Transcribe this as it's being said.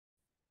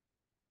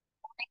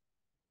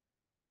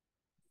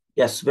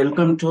Yes,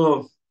 welcome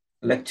to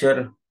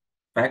lecture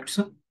facts.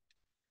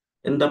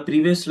 In the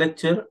previous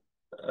lecture,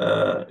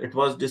 it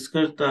was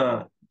discussed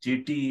the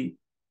GT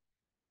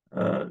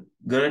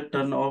Garrett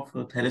turn of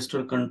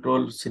thyristor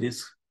control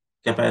series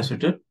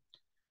capacitor.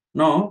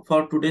 Now,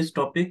 for today's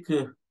topic,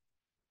 it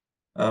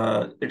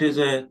is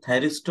a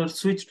thyristor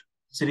switched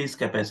series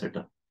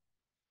capacitor.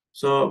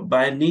 So,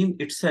 by name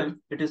itself,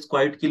 it is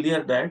quite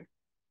clear that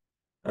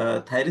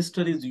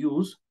thyristor is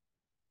used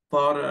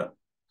for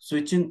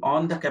switching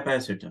on the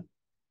capacitor.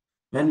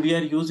 When we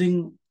are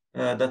using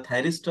the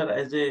thyristor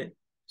as a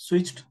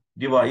switched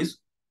device,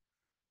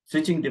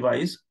 switching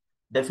device,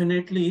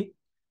 definitely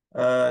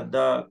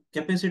the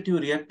capacitive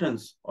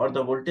reactance or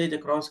the voltage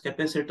across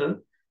capacitor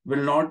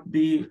will not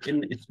be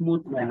in a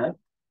smooth manner,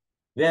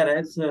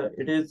 whereas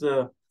it is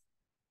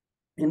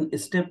in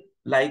step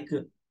like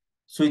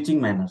switching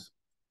manners.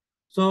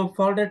 So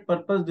for that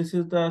purpose, this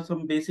is the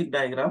some basic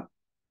diagram.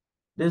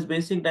 This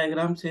basic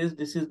diagram says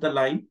this is the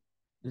line,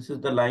 this is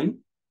the line,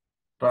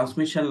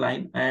 transmission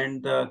line,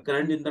 and the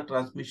current in the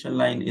transmission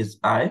line is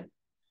I.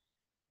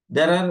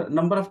 There are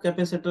number of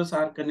capacitors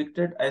are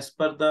connected as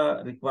per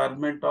the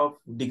requirement of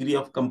degree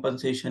of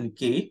compensation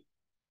K.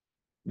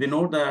 We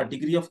know the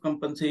degree of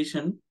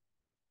compensation,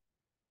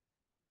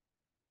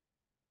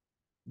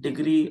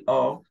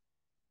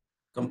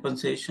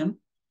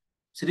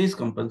 series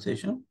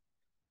compensation,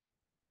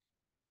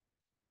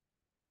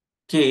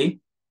 K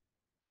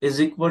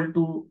is equal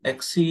to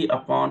XC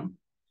upon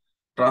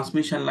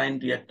transmission line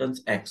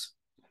reactance X.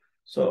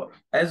 So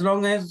as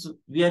long as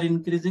we are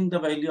increasing the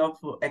value of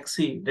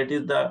XC, that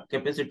is the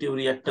capacitive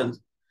reactance,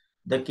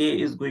 the K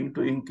is going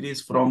to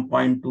increase from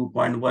 0.2,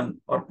 0.1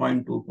 or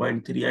 0.2,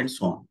 0.3 and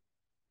so on.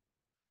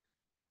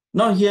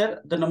 Now here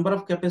the number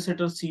of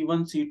capacitors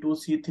C1, C2,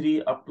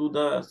 C3 up to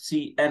the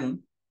Cn,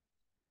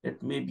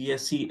 it may be a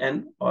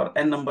Cn or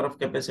n number of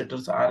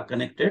capacitors are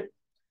connected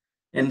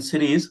in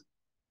series,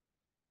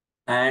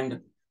 and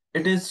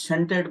it is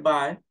shunted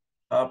by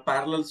a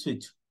parallel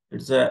switch.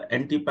 It's a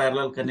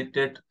anti-parallel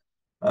connected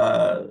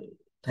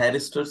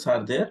thyristors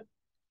are there.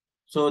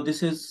 So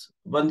this is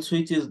one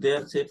switch is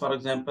there. Say for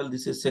example,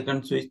 this is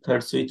second switch,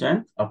 third switch,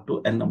 and up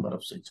to n number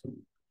of switches.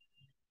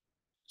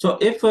 So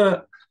if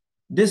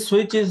this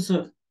switch is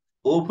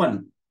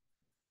open,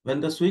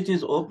 when the switch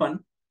is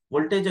open,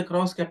 voltage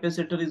across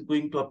capacitor is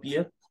going to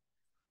appear.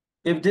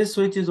 If this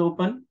switch is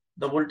open,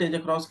 the voltage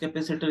across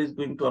capacitor is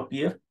going to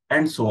appear,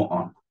 and so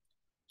on.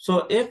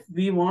 So if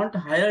we want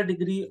higher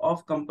degree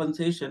of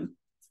compensation,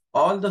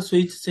 all the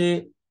switches,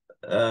 say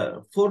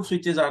 4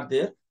 switches are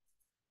there,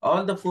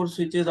 all the 4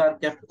 switches are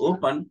kept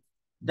open,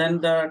 then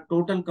the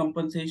total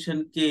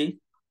compensation K,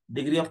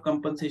 degree of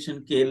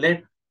compensation K,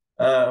 let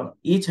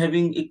each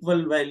having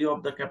equal value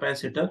of the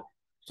capacitor.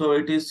 So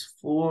it is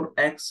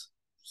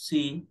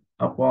 4xc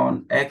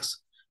upon x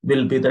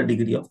will be the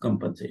degree of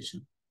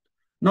compensation.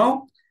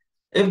 Now,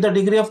 if the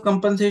degree of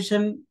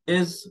compensation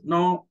is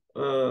now,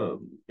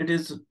 it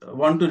is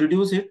want to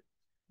reduce it,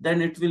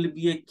 then it will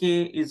be a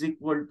K is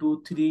equal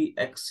to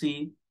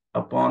 3xc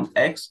upon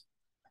x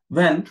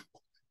when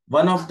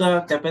one of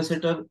the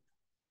capacitor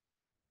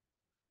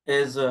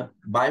is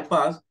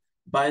bypassed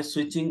by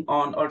switching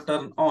on or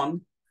turn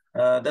on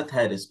the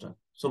thyristor.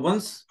 So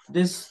once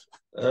this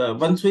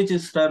one switch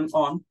is turned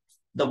on,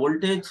 the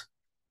voltage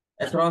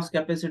across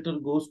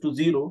capacitor goes to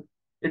 0.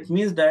 It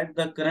means that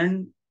the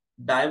current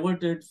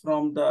diverted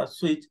from the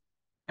switch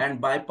and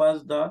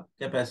bypass the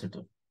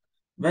capacitor.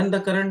 When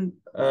the current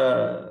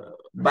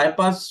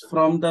bypass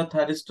from the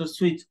thyristor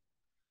switch,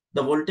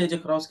 the voltage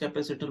across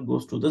capacitor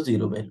goes to the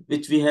 0 value,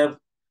 which we have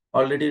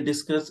already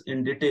discussed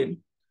in detail.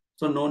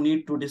 So no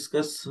need to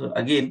discuss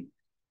again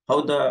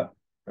how the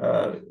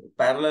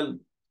parallel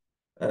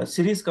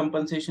series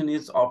compensation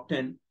is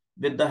obtained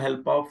with the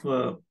help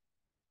of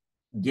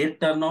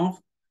gate turn off,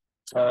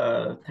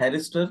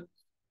 thyristor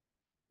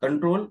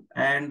control,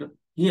 and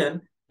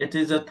here it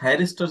is a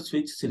thyristor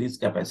switch series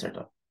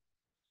capacitor.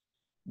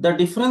 The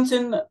difference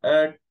in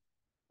uh,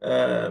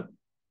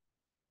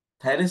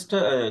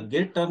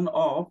 gate turn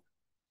off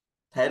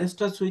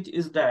thyristor switch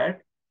is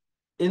that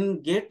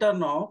in gate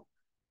turn off,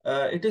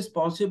 it is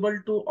possible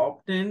to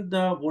obtain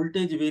the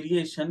voltage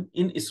variation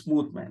in a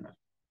smooth manner.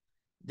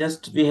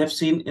 Just we have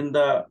seen in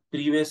the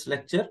previous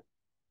lecture.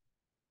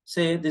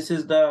 Say this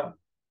is the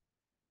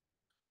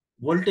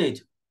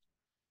voltage.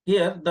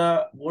 Here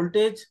the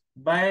voltage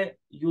by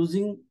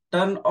using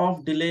turn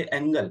off delay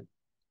angle,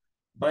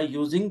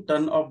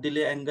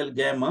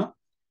 gamma,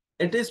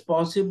 it is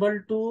possible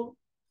to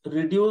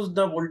reduce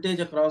the voltage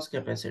across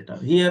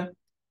capacitor. Here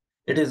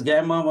it is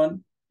gamma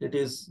 1, it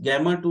is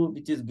gamma 2,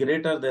 which is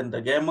greater than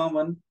the gamma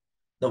 1.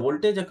 The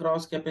voltage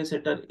across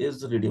capacitor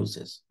is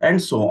reduces,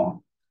 and so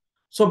on.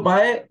 So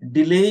by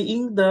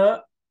delaying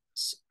the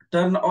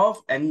turn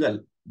off angle,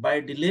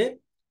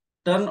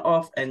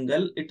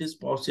 it is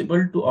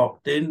possible to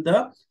obtain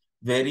the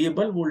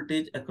variable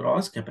voltage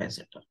across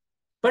capacitor.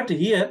 But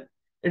here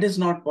it is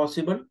not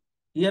possible.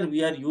 Here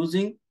we are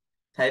using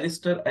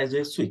thyristor as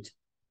a switch.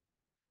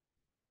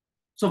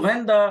 So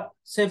when the,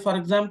 say for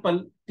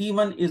example,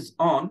 T1 is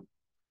on,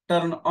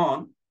 turn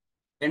on,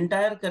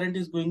 entire current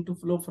is going to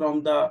flow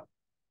from the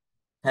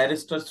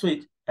thyristor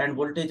switch and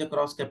voltage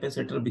across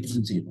capacitor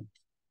becomes zero.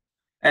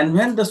 And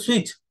when the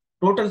switch,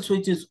 total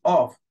switch is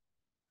off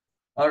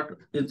or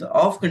is the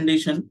off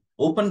condition,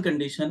 open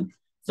condition,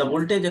 the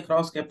voltage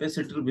across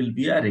capacitor will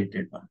be a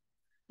rated one.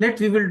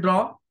 We will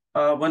draw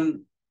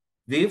one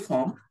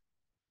waveform,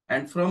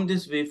 and from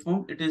this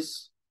waveform it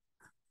is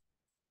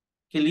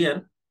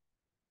clear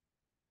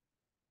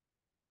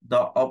the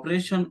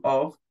operation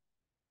of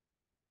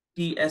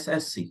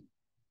TSSC,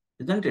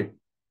 isn't it?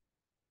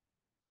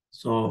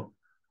 So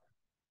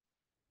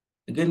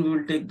again, we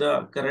will take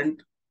the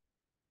current,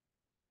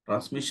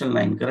 transmission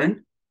line current.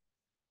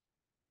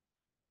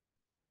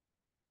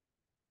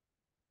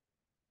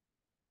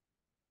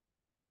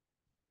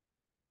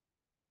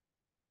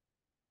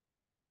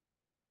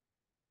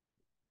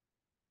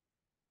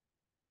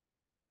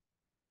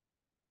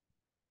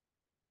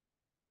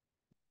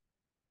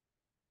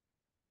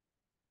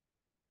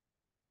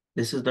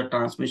 This is the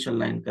transmission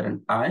line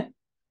current I.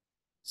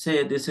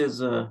 Say this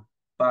is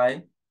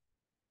pi,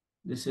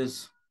 this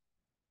is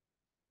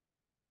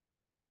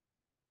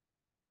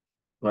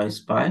twice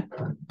pi,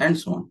 and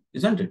so on,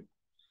 isn't it?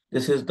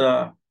 This is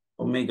the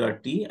omega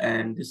t,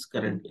 and this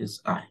current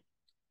is I.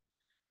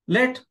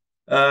 Let,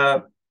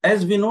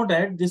 as we know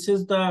that this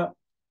is the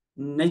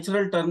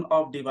natural turn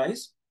off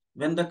device.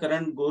 When the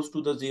current goes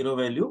to the zero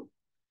value,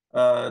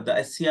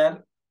 the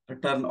SCR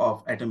turn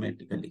off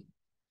automatically.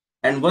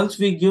 And once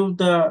we give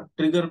the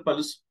trigger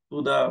pulse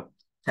to the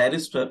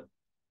thyristor,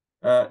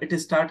 it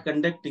start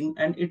conducting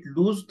and it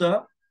lose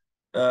the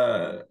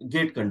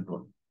gate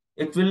control.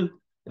 It will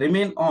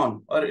remain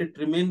on or it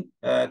remain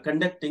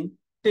conducting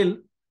till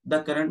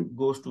the current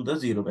goes to the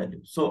zero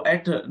value. So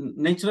at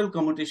natural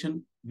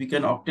commutation, we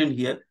can obtain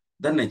here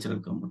the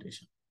natural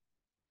commutation.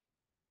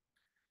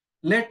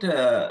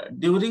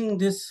 During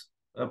this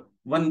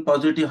one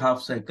positive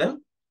half cycle,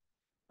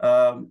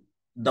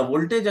 the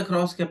voltage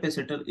across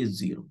capacitor is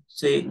zero.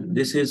 Say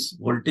this is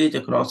voltage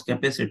across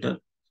capacitor,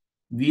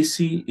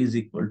 VC is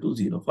equal to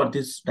zero for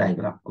this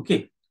diagram.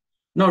 Okay.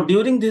 Now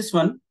during this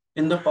one,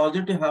 in the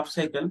positive half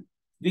cycle,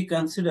 we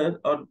consider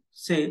or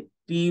say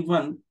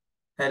T1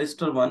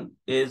 thyristor 1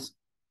 is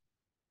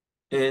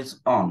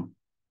on.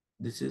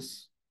 This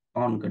is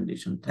on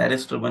condition.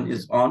 Thyristor 1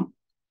 is on.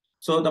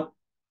 So the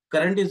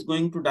current is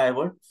going to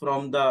divert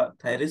from the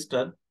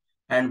thyristor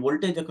and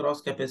voltage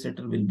across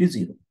capacitor will be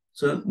zero.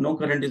 So no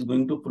current is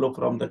going to flow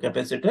from the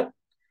capacitor.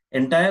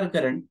 Entire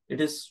current, it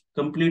is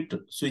complete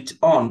switch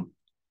on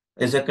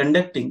as a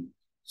conducting.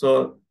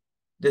 So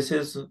this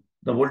is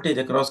the voltage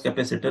across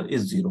capacitor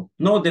is zero.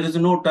 No, there is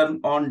no turn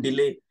on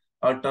delay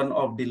or turn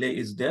off delay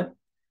is there.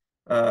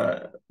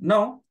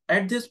 Now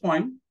at this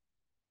point,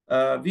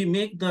 we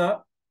make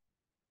the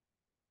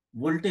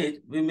voltage,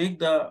 we make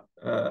the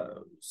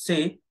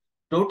say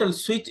total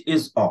switch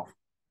is off.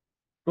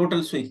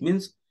 Total switch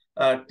means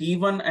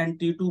T1 and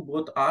T2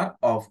 both are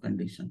off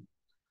condition.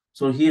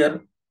 So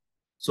here,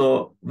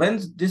 so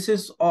when this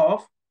is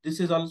off, this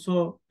is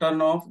also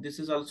turn off, this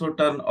is also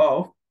turn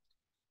off.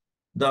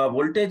 The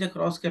voltage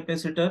across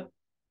capacitor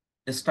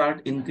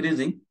start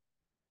increasing.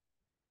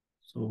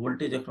 So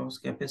voltage across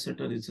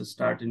capacitor is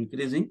start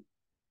increasing,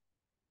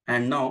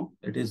 and now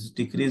it is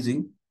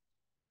decreasing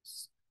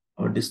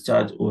or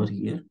discharge over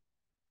here.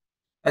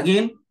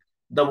 Again,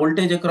 the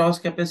voltage across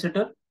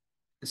capacitor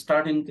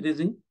start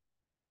increasing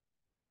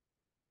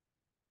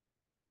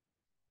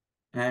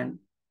and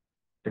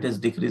it is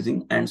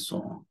decreasing and so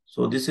on.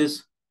 So this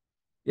is,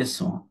 yes,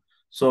 so on.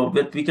 So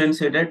but we can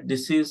say that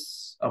this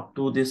is up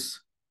to this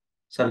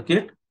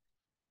circuit.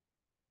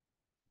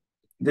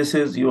 This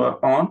is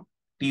your on,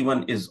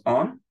 T1 is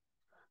on.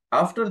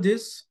 After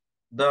this,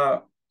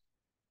 the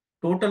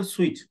total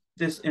switch,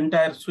 this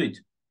entire switch,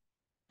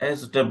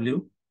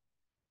 SW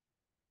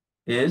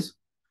is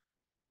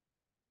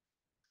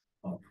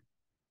off.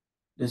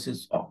 This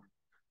is off.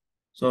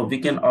 So we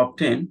can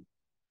obtain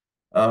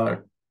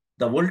the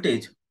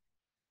voltage,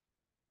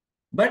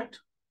 but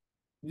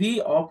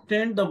we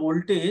obtained the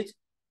voltage.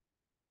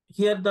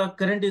 Here the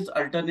current is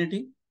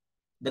alternating.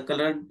 The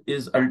current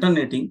is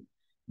alternating,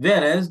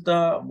 whereas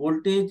the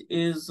voltage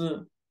is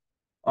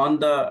on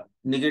the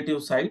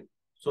negative side.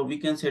 So we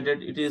can say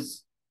that it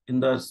is in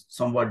the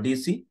somewhat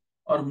DC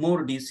or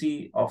more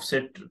DC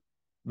offset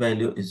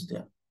value is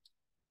there.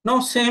 Now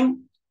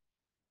same,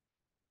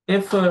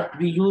 if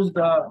we use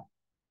the,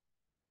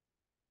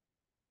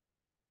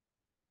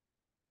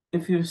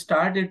 if you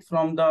start it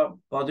from the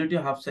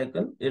positive half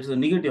cycle, it's a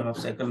negative half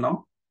cycle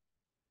now.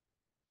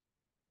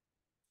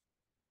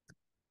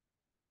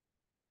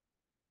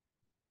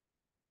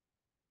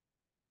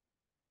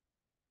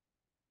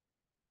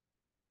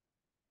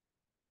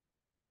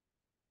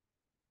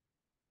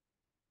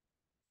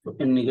 So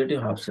in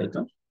negative half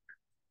cycle,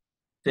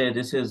 say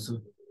this is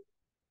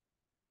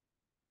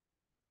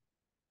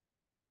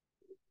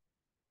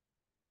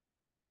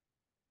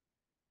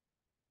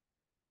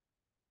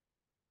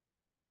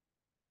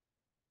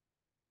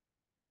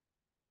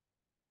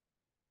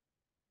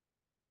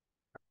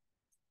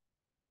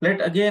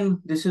let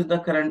again, this is the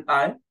current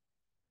I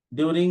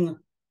during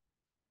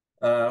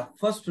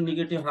first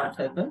negative half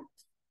cycle,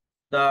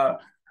 the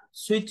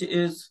switch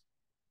is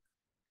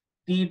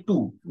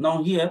T2.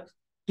 Now here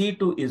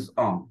T2 is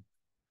on.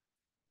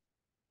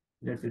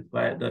 Let it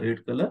by the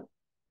red color.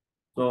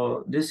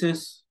 So this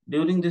is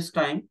during this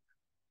time,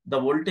 the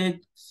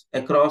voltage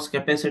across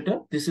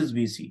capacitor, this is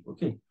VC.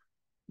 Okay.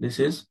 This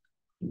is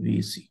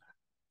VC.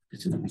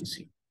 This is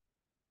VC.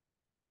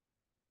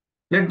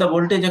 Let the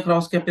voltage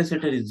across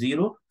capacitor is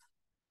 0.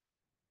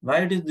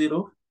 Why it is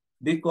 0?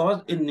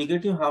 Because in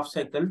negative half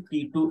cycle,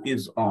 T2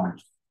 is on.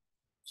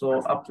 So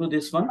up to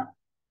this one,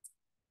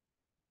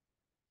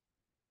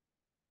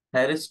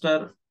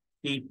 Thyristor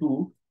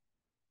T2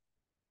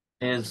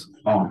 is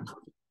on.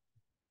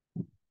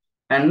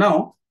 And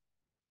now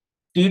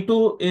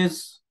T2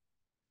 is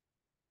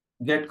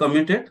get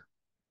commuted.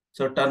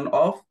 So turn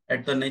off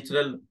at the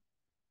natural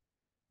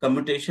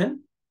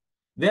commutation.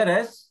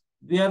 Whereas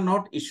we are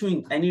not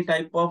issuing any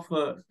type of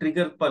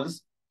trigger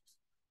pulse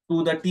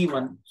to the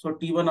T1. So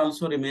T1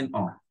 also remain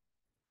on.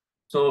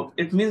 So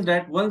it means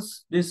that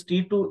once this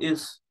T2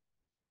 is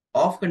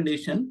off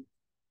condition,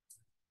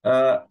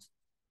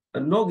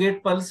 no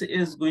gate pulse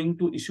is going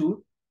to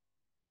issue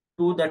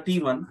to the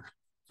T1.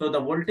 So the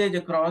voltage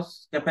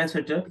across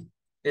capacitor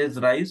is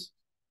rise.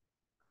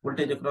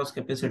 Voltage across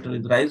capacitor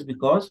is rise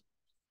because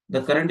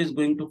the current is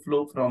going to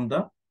flow from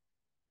the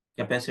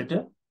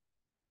capacitor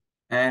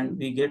and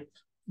we get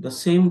the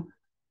same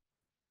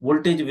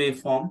voltage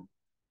waveform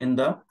in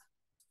the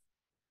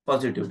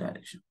positive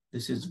direction.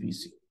 This is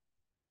VC.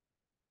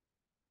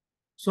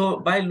 So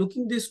by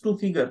looking these two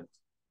figures,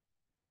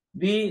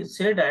 we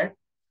say that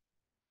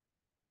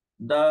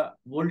the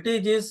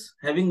voltage is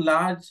having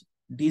large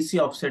DC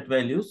offset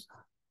values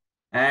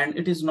and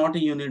it is not a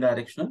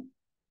unidirectional.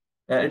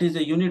 It is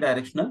a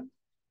unidirectional,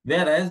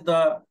 whereas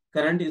the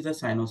current is a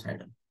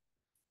sinusoidal.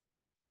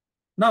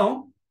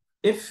 Now,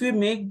 if we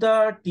make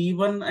the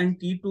T1 and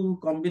T2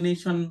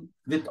 combination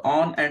with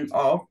on and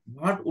off,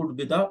 what would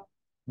be the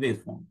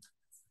waveform?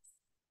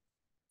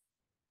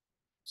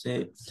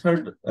 Say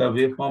third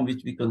waveform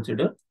which we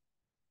consider.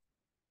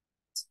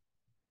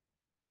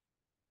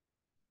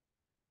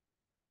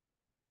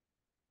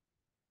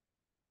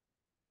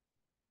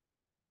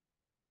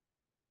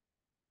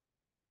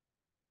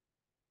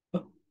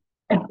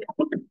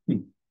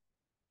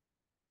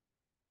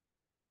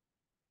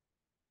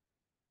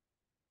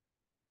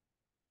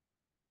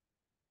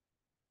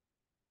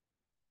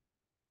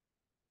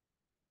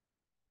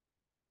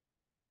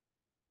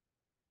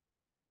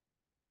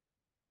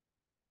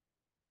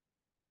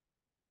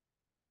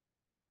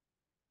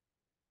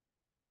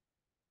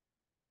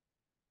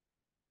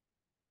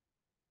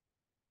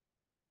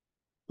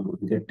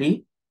 Get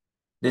T.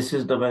 This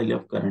is the value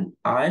of current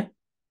I.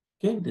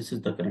 Okay, this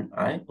is the current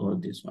I over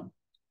this one.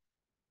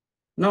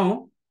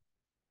 Now,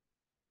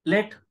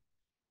 let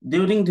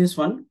during this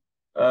one,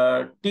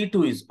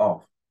 T2 is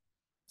off.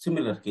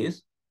 Similar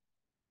case,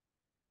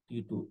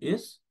 T2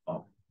 is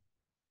off.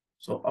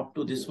 So up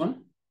to this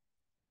one,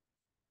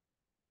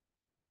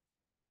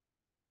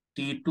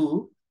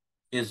 T2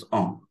 is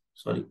on.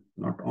 Sorry,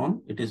 not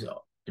on. It is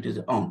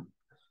on.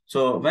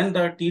 So when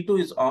the T2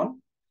 is on,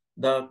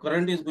 the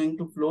current is going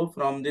to flow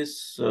from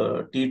this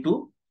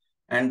T2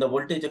 and the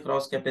voltage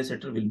across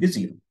capacitor will be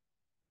 0.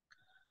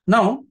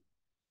 Now,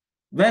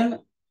 when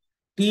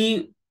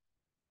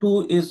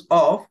T2 is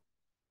off,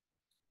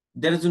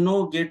 there is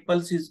no gate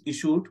pulse is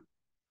issued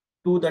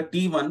to the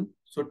T1.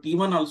 So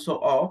T1 also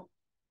off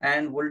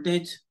and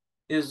voltage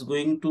is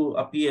going to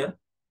appear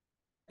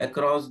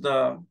across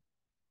the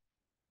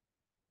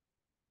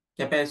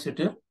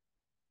capacitor.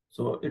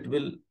 So it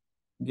will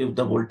give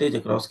the voltage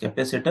across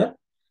capacitor.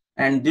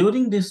 And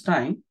during this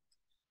time,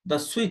 the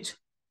switch,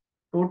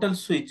 total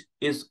switch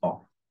is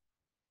off.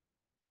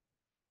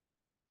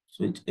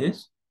 Switch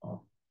is off.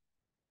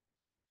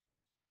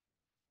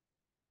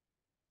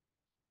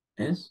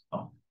 Is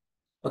off.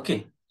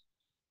 Okay.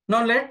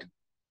 Now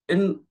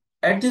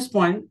at this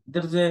point,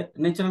 there is a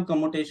natural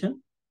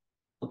commutation.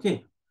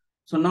 Okay.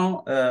 So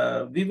now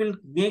we will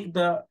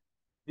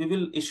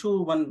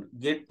issue one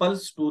gate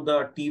pulse to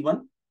the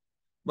T1.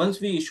 Once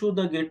we issue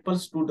the gate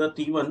pulse to the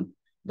T1,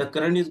 the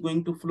current is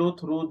going to flow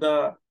through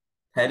the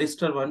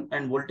Thyristor 1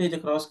 and voltage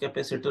across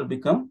capacitor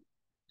become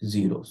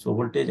 0. So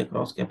voltage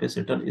across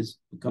capacitor is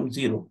become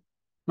 0.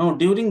 Now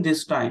during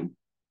this time,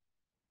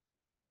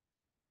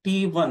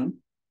 T1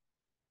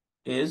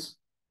 is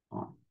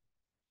on.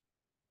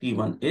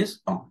 T1 is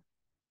on.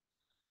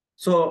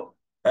 So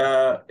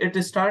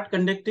it start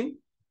conducting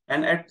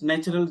and at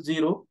natural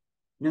 0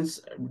 means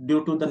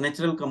due to the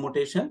natural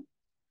commutation,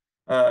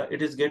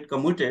 it is get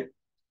commuted.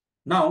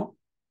 Now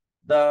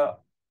the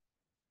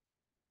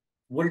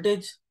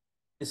voltage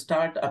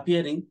start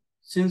appearing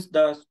since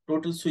the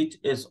total switch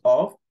is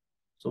off.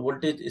 So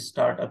voltage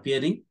start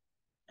appearing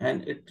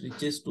and it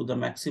reaches to the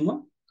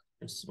maximum.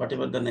 It's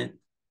whatever the net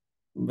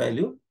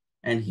value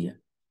and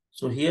here.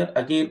 So here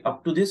again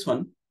up to this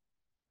one,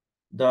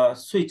 the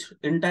switch,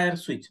 entire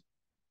switch,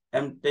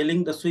 I'm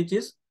telling the switch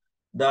is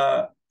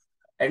the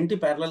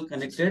anti-parallel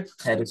connected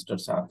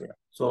thyristors are there.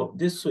 So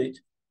this switch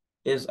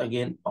is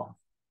again off.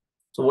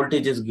 So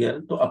voltage is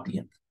going to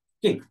appear.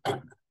 Okay.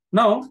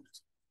 Now,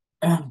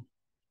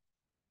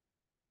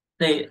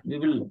 say we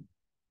will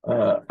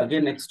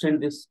again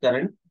extend this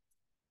current.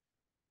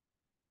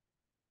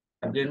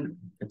 Again,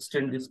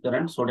 extend this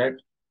current so that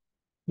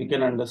we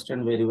can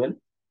understand very well.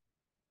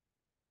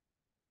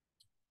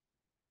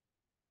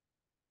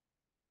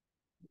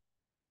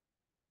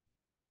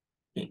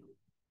 Okay.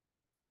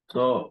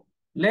 So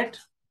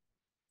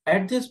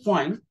at this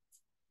point,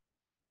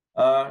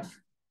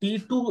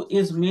 T2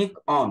 is make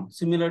on,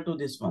 similar to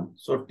this one.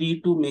 So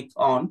T2 make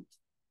on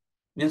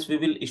means we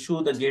will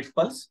issue the gate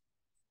pulse.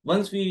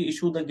 Once we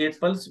issue the gate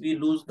pulse, we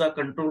lose the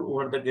control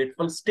over the gate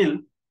pulse still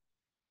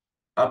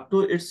up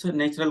to its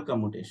natural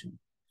commutation.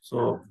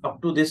 So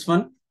up to this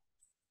one,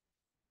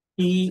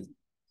 T2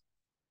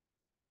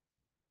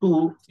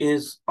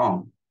 is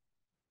on.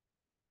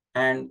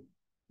 And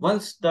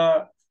once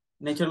the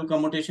natural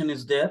commutation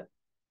is there,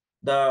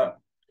 the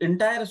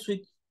entire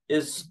switch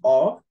is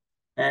off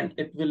and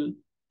it will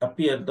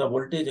appear the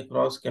voltage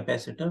across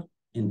capacitor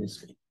in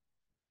this way.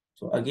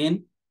 So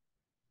again,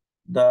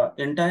 the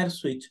entire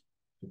switch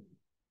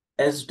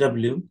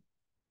SW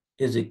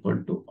is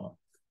equal to off.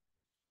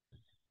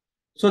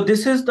 So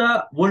this is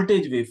the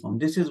voltage waveform.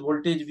 This is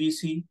voltage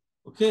VC.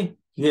 Okay.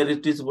 Here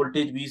it is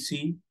voltage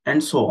VC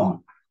and so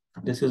on.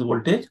 This is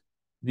voltage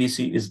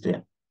VC is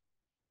there.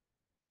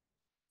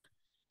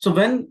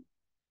 So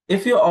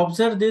if you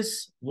observe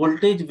this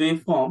voltage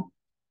waveform,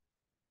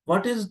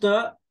 what is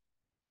the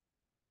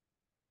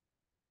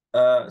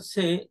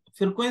say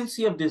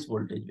frequency of this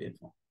voltage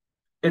waveform?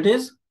 It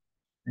is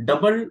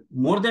double,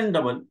 more than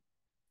double.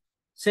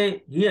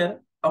 Say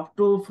here up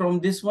to from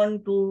this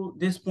one to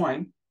this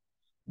point,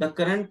 the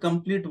current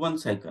complete one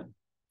cycle.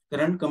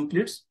 Current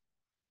completes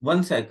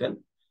one cycle,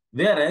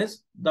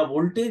 whereas the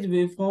voltage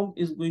waveform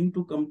is going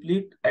to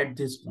complete at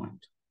this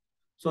point.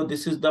 So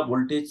this is the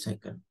voltage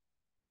cycle.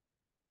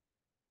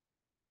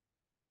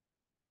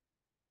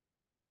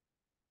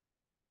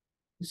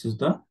 This is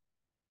the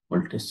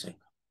voltage cycle.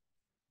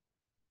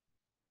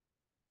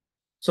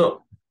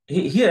 So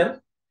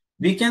here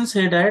we can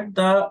say that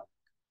the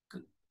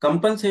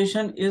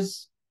compensation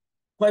is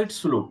quite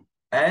slow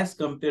as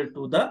compared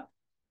to the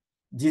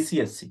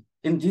GCSC.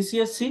 In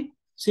GCSC,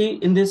 see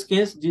in this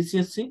case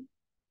GCSC,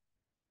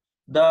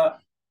 the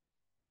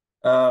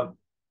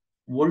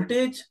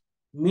voltage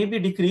may be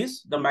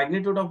decreased, the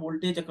magnitude of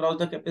voltage across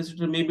the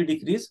capacitor may be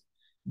decreased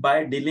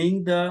by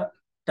delaying the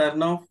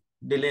turn of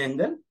delay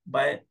angle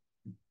by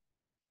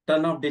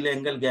turn of delay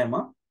angle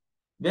gamma,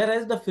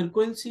 whereas the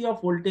frequency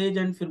of voltage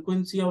and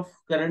frequency of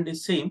current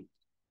is same.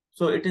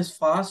 So it is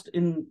fast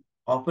in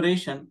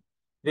operation,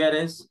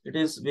 whereas it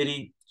is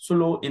very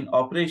slow in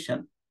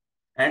operation.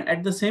 And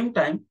at the same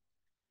time,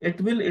 it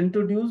will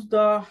introduce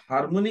the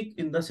harmonic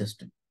in the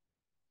system.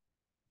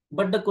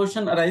 But the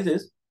question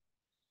arises,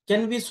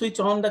 can we switch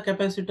on the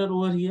capacitor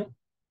over here?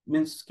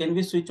 Means, can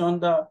we switch on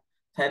the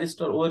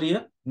thyristor over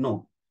here?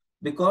 No.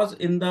 Because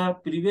in the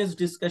previous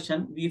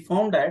discussion, we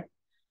found that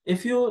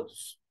if you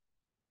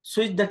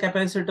switch the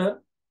capacitor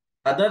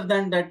other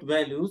than that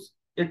values,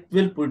 it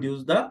will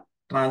produce the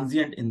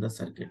transient in the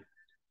circuit.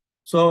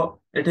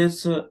 So it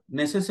is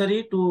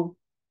necessary to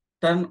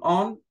turn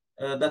on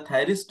the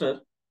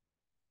thyristor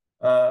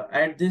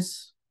at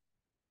this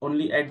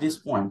only at these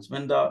points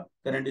when the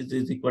current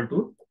is equal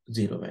to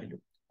 0 value.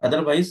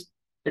 Otherwise,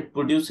 it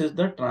produces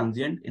the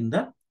transient in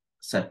the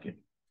circuit.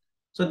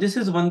 So this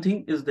is one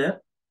thing is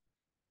there.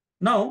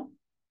 Now,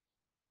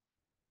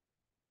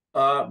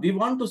 we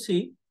want to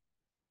see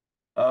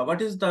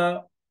what is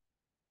the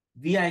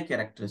VI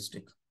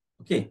characteristic.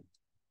 Okay.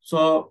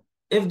 So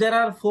if there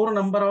are 4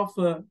 number of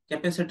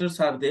capacitors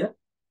are there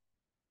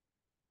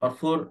or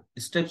 4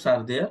 steps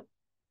are there,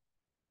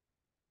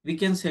 we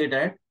can say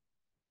that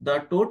the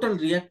total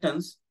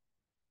reactance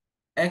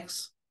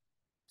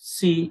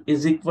XC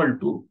is equal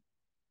to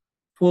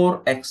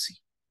 4XC,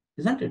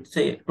 isn't it?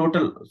 Say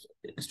total,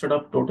 instead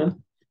of total,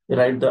 we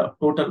write the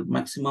total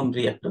maximum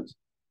reactance.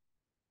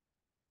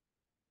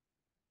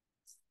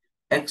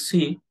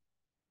 XC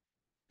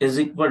is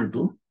equal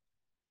to,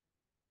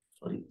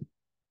 sorry,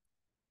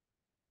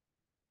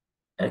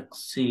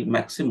 XC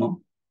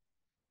maximum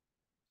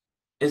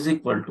is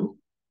equal to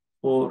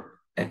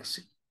 4XC,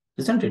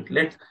 isn't it?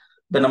 Let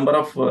the number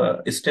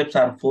of steps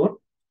are 4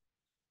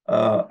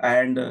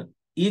 and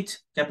each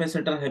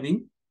capacitor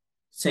having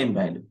same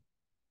value,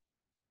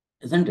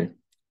 isn't it?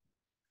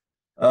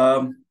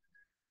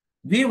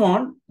 We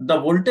want the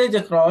voltage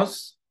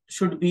across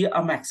should be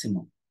a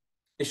maximum.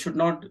 It should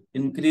not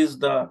increase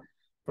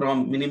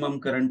from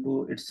minimum current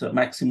to its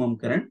maximum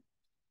current.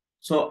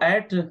 So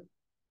at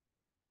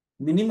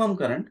minimum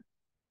current,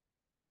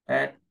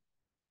 at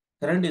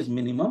current is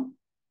minimum,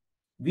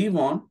 we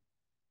want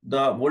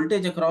the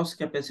voltage across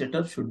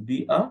capacitor should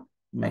be a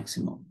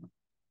maximum.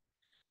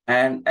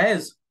 And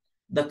as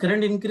the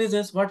current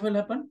increases, what will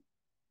happen?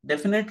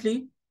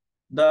 Definitely,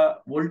 the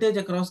voltage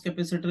across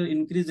capacitor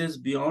increases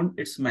beyond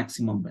its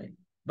maximum value.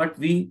 But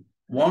we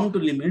want to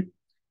limit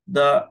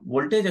the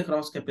voltage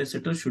across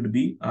capacitor should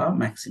be a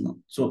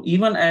maximum. So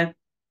even at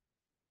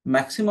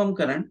maximum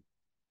current,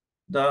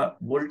 the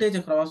voltage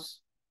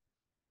across,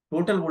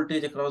 total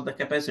voltage across the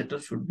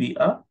capacitor should be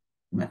a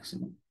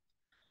maximum.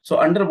 So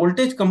under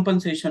voltage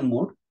compensation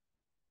mode,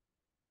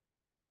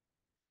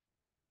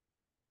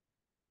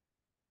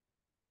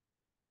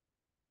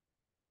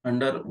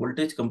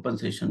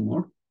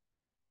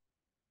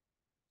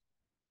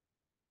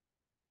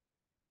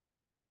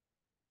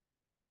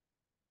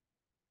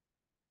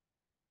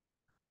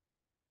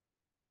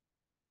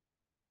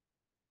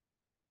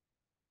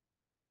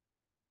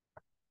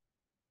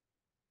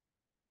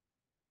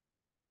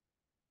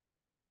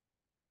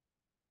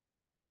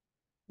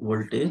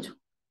 voltage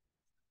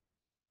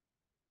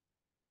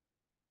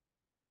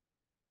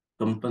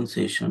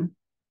compensation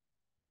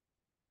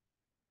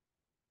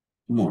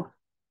mode.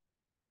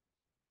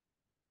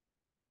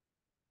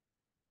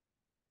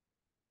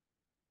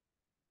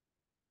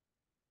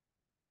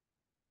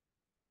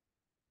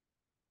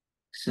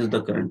 This is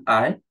the current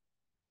I.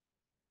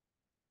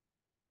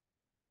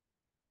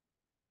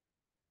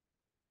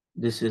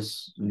 This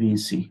is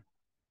VC.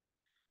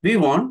 We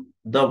want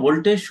the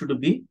voltage should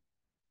be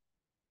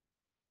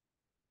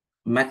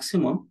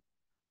maximum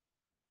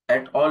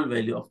at all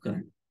value of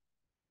current.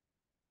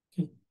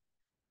 Okay.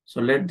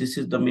 So let this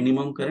is the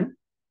minimum current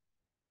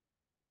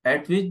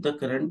at which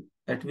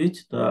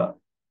the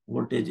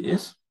voltage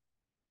is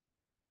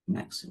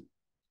maximum.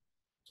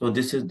 So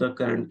this is the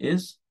current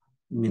is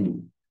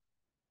minimum.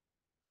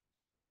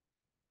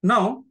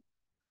 Now,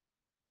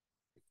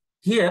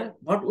 here,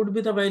 what would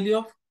be the value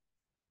of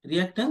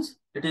reactance?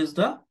 It is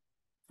the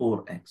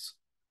 4x.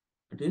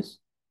 It is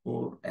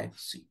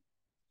 4xc.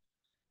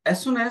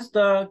 As soon as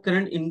the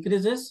current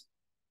increases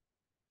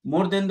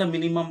more than the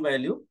minimum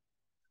value,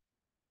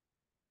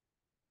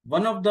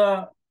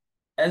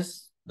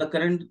 as the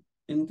current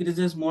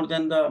increases more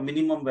than the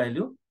minimum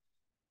value,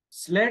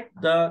 let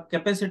the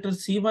capacitor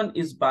C1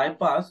 is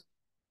bypassed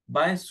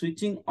by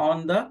switching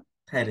on the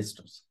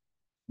thyristors.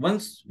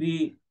 Once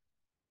we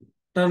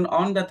turn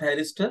on the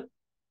thyristor,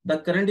 the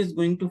current is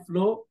going to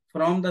flow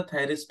from the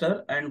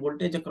thyristor and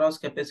voltage across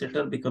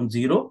capacitor becomes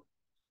 0.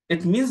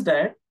 It means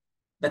that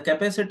the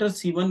capacitor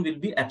C1 will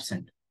be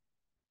absent.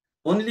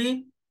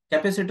 Only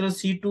capacitor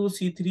C2,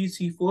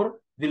 C3, C4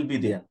 will be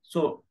there.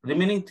 So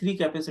remaining 3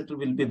 capacitor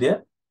will be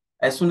there.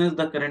 As soon as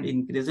the current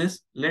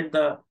increases, let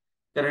the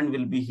current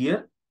will be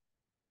here.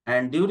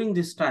 And during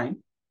this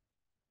time,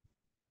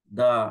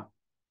 the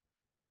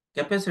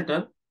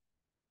capacitor,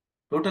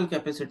 total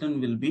capacitance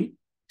will be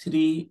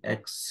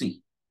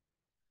 3xc.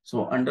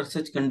 So under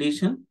such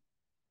condition,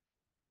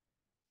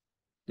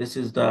 this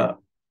is the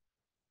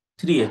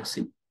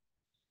 3xc.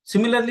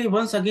 Similarly,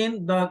 once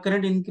again, the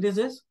current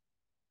increases,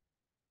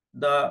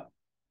 the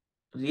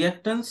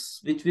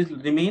reactance which will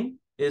remain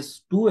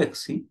is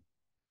 2xc.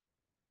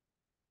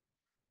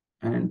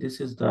 And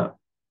this is the,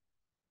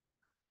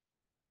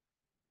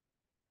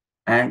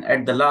 and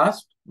at the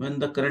last, when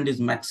the current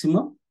is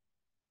maximum,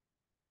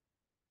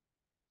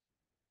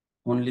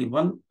 only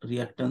one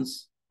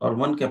reactance or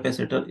one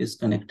capacitor is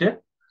connected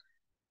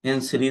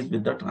in series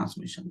with the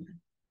transmission line.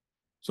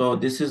 So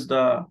this is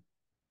the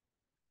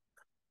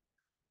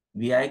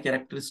VI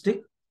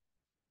characteristic,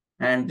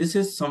 and this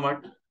is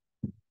somewhat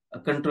a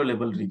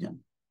controllable region.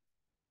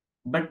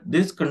 But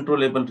this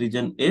controllable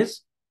region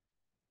is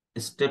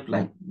a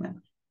step-like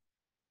manner.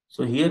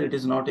 So here it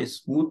is not a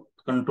smooth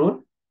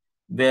control,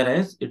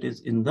 whereas it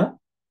is in the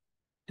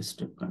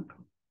step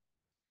control.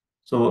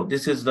 So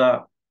this is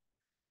the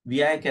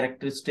VI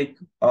characteristic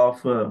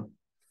of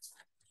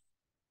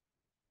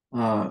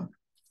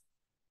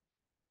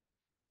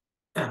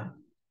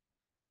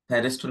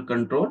thyristor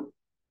control,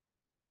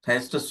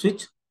 thyristor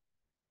switch,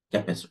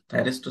 capacitor,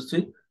 thyristor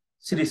switch,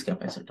 series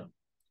capacitor.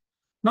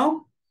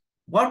 Now,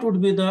 what would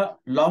be the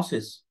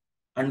losses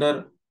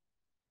under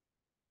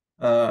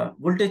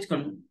voltage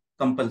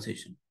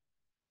compensation?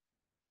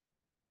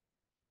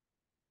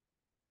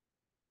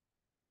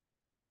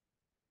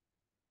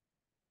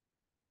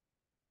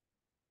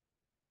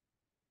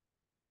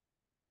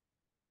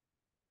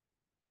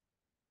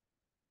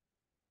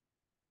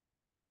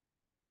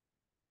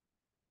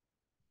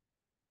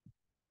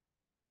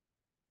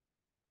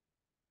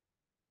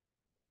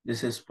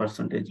 This is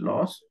percentage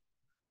loss,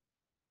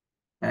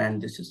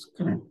 and this is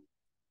current.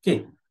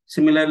 Okay.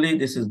 Similarly,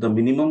 this is the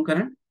minimum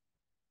current,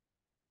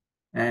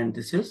 and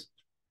this is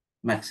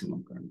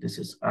maximum current. This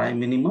is I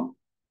minimum.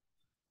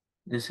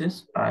 This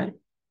is I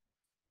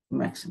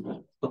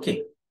maximum.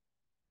 Okay.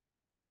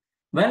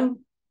 When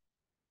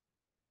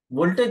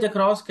voltage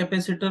across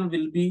capacitor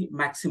will be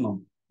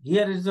maximum,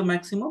 here is the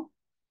maximum.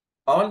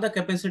 All the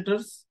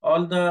capacitors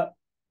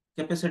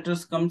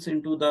comes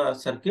into the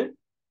circuit,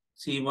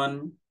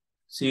 C1,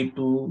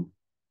 C2,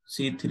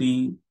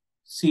 C3,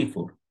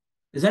 C4,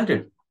 isn't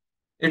it?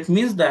 It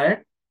means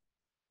that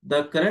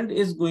the current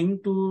is going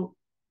to,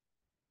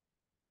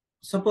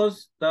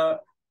 suppose the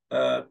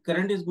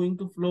current is going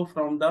to flow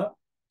from the,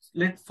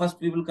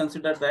 first we will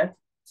consider that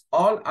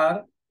all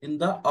are in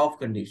the off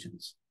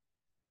conditions.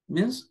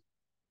 Means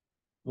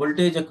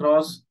voltage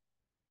across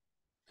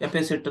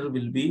capacitor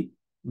will be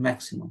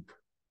maximum.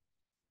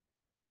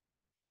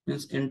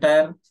 Means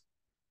entire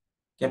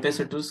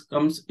capacitors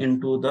comes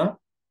into the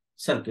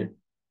circuit.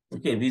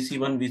 Okay,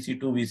 VC1,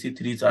 VC2,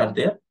 VC3s are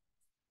there.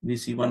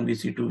 VC1,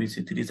 VC2,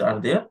 VC3s are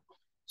there.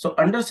 So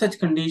under such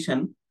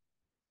condition,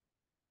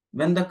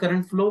 when the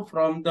current flow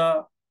from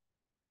the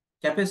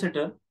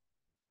capacitor,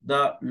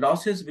 the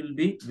losses will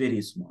be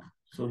very small.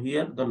 So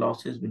here the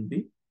losses will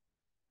be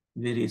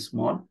very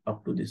small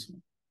up to this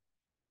one.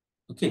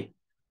 Okay,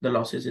 the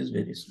losses is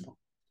very small.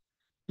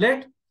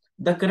 Let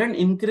the current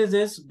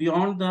increases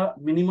beyond the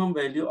minimum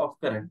value of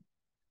current.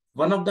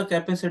 One of the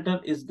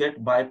capacitor is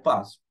get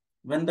bypassed.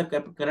 When the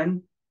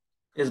current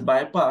is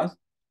bypassed,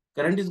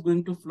 current is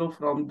going to flow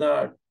from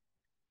the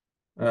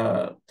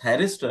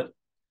thyristor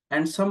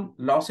and some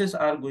losses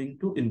are going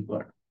to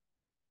incur.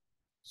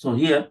 So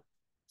here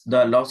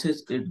the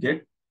losses it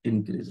get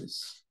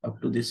increases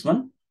up to this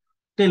one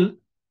till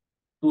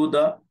to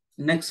the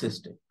next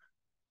step.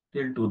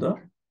 Till to the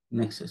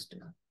next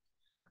step.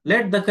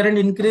 Let the current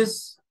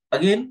increase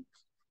again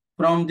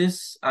from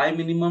this I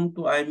minimum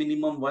to I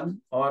minimum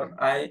 1 or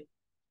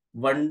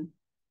I1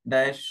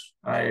 dash,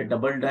 I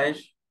double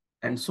dash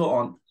and so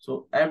on.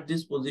 So at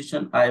this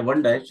position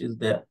I1 dash is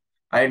there,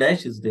 I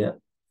dash is there.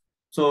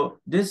 So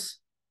this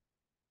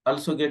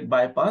also get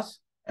bypassed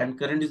and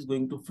current is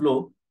going to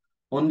flow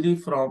only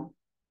from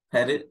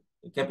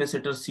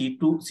capacitor C2,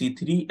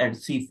 C3 and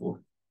C4.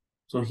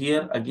 So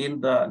here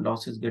again the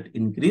losses get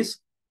increased.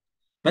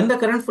 When the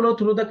current flow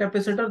through the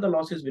capacitor, the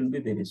losses will be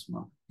very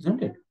small,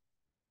 isn't it?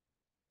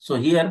 So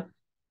here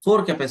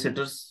 4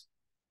 capacitors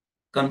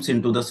comes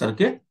into the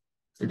circuit.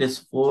 It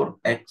is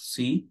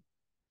 4XC.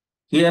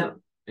 Here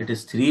it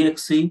is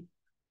 3XC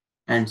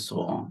and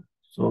so on.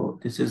 So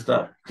this is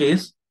the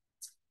case.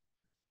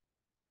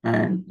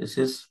 And this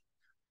is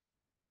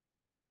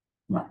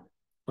 1.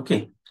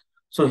 Okay.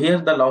 So here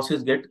the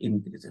losses get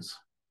increases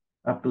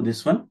up to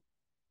this one.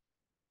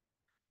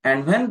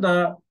 And when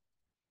the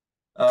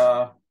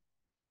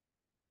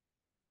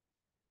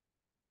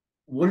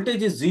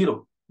voltage is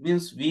 0,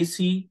 means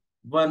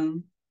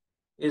VC1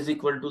 is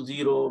equal to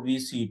 0,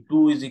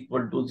 VC2 is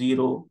equal to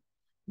 0,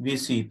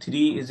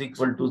 VC3 is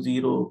equal to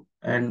 0,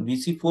 and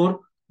VC4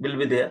 will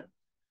be there.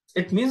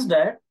 It means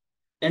that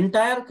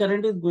entire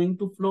current is going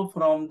to flow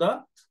from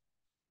the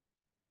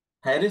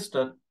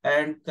thyristor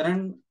and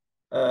current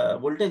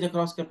voltage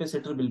across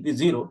capacitor will be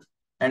 0.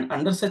 And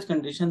under such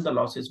condition, the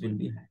losses will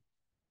be high.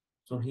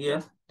 So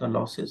here the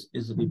losses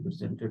is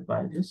represented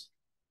by this.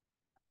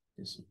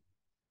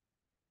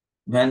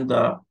 When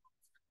the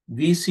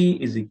VC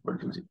is equal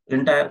to 0,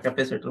 entire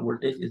capacitor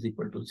voltage is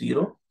equal to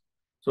 0.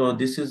 So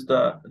this is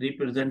the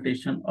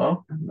representation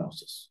of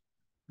losses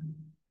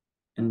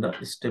in the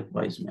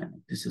stepwise manner.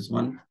 This is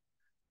 1,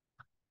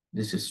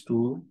 this is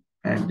 2,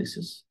 and this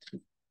is 3.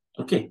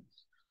 Okay.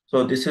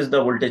 So this is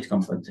the voltage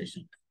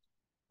compensation.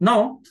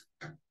 Now,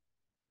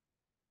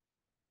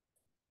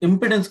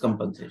 impedance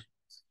compensation.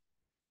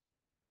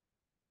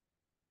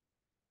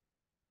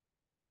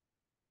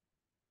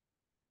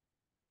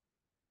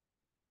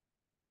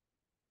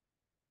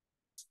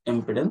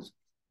 Impedance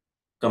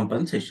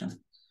compensation.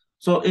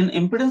 So in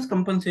impedance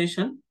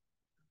compensation,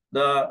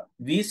 the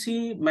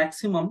VC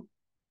maximum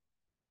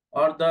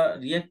or the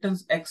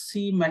reactance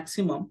XC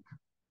maximum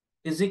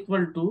is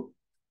equal to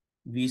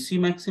VC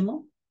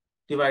maximum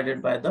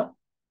divided by the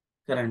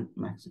current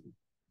maximum,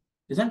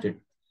 isn't it?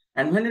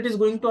 And when it is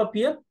going to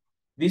appear,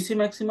 VC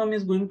maximum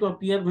is going to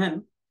appear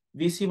when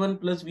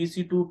VC1 plus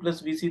VC2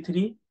 plus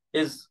VC3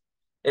 is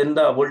in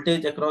the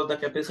voltage across the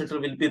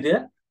capacitor will be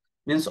there.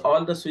 Means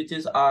all the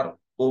switches are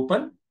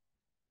open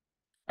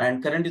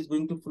and current is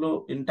going to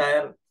flow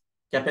entire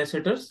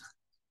capacitors.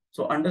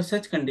 So under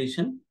such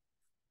condition,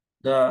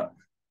 the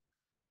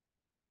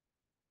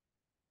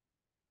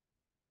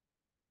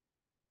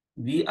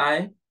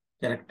VI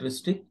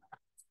characteristic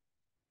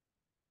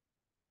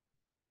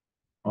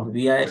or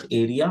VI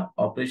area,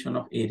 operation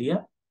of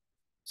area.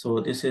 So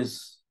this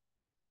is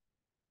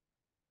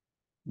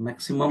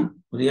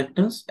maximum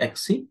reactance,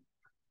 XC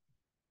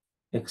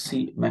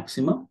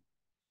maximum.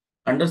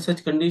 Under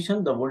such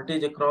condition, the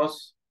voltage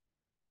across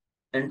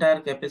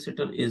entire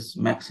capacitor is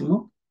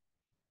maximum.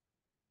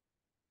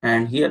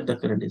 And here the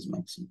current is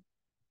maximum.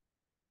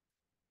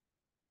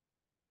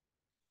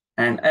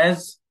 And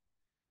as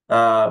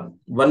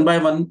one by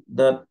one,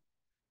 the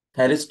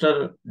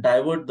thyristor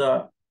divert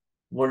the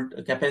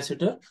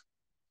capacitor.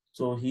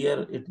 So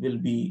here it will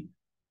be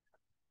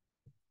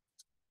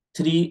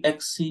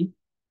 3XC,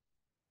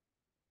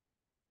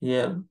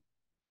 here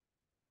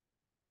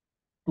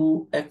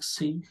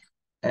 2XC,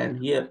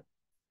 and here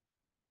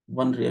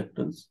one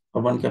reactance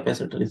or one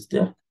capacitor is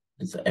there.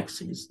 It's the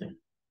XC is there.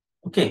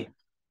 Okay.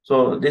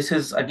 So this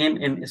is again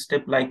in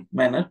step-like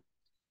manner.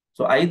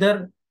 So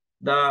either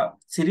the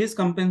series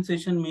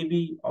compensation may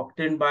be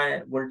obtained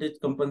by voltage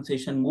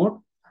compensation mode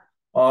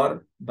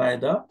or by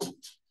the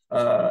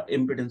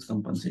impedance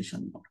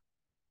compensation mode.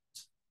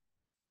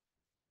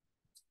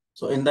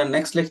 So in the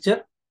next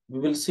lecture, we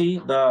will see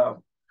the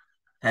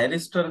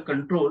thyristor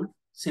control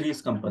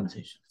series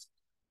compensation.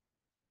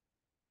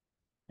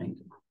 Thank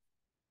you.